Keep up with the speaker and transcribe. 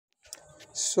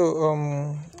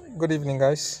So, good evening,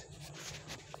 guys.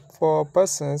 For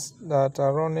persons that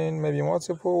are running maybe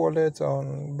multiple wallets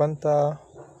on Banta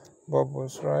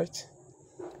Bubbles, right?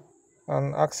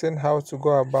 And asking how to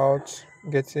go about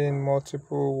getting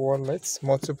multiple wallets,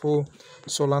 multiple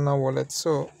Solana wallets.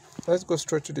 So, let's go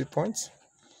straight to the point.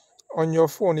 On your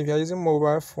phone, if you're using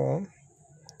mobile phone,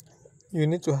 you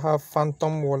need to have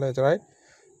Phantom wallet, right?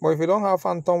 But if you don't have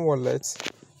Phantom wallet,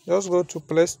 just go to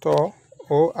Play Store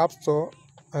or App Store,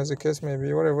 as the case may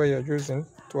be, whatever you're using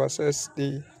to access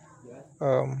the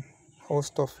whole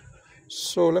stuff.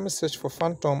 So let me search for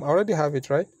Phantom. I already have it,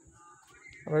 right?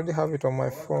 I already have it on my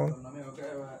phone.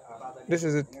 This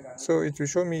is it. So it will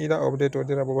show me either update or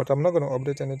data, but I'm not going to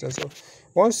update anything. So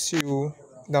once you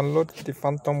download the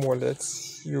Phantom wallet,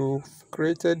 you've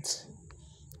created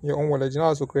your own wallet. You know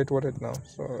how to create wallet now.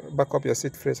 So back up your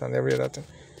seed phrase and every other thing.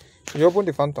 You open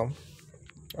the Phantom.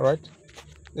 All right.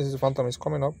 This is the Phantom. It's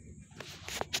coming up.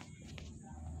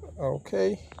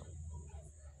 Okay.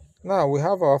 Now we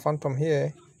have our Phantom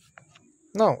here.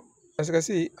 Now, as you can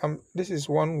see, this is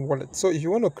one wallet. So if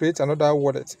you want to create another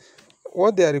wallet,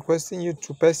 what they are requesting you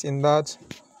to paste in that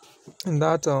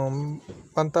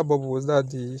Panta bubble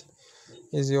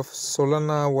is your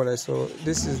Solana wallet. So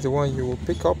this is the one you will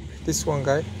pick up. This one,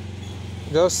 guy.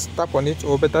 Just tap on it,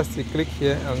 or better still, click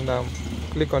here and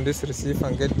click on this receive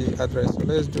and get the address. So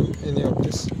let's do any of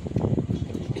this.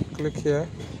 Click here.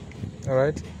 All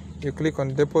right. You click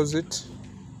on deposit.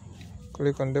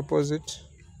 Click on deposit.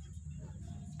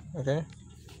 Okay,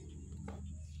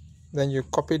 then you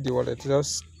copy the wallet.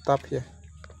 Just tap here.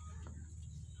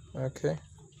 Okay,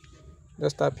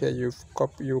 just tap here. You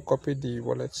copy the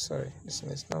wallet. Sorry, this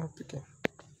one is not picking.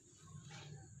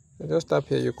 So just tap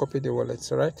here. You copy the wallet.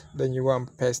 All right, then you go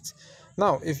and paste.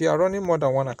 Now if you are running more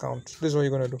than one account, this is what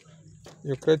you're gonna do.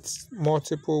 You create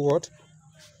multiple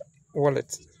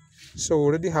wallets. So we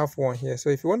already have one here.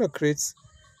 So if you want to create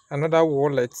another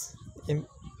wallet in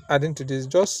adding to this,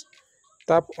 just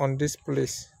tap on this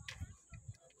place.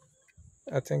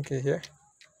 I think here.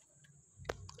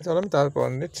 So let me tap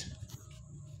on it.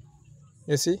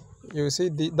 You see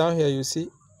down here, you see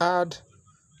add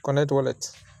connect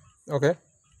wallet. Okay,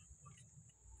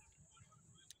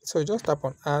 so just tap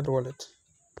on add wallet.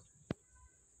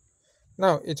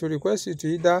 Now it will request you to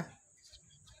either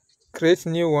create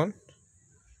new one,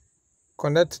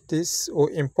 connect this,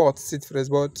 or import seed phrase,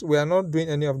 but we are not doing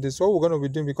any of this. What we're going to be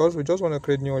doing, because we just want to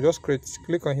create new one, just click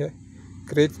on here,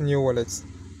 create new wallets.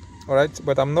 All right,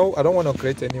 but I don't want to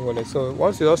create any wallet. So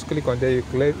once you just click on there, you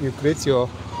create your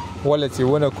wallet you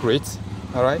want to create.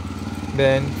 All right,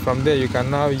 then from there you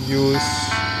can now use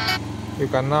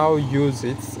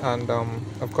it, and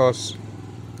of course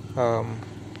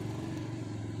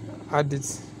add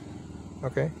it.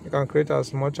 Okay, you can create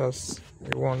as much as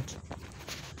you want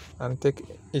and take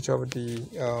each of the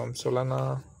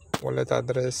Solana wallet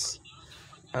address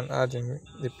and add in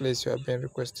the place you are being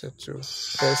requested to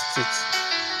paste it.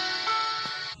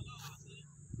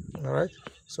 All right,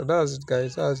 so that's it,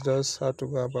 guys. That's just how to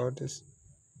go about this.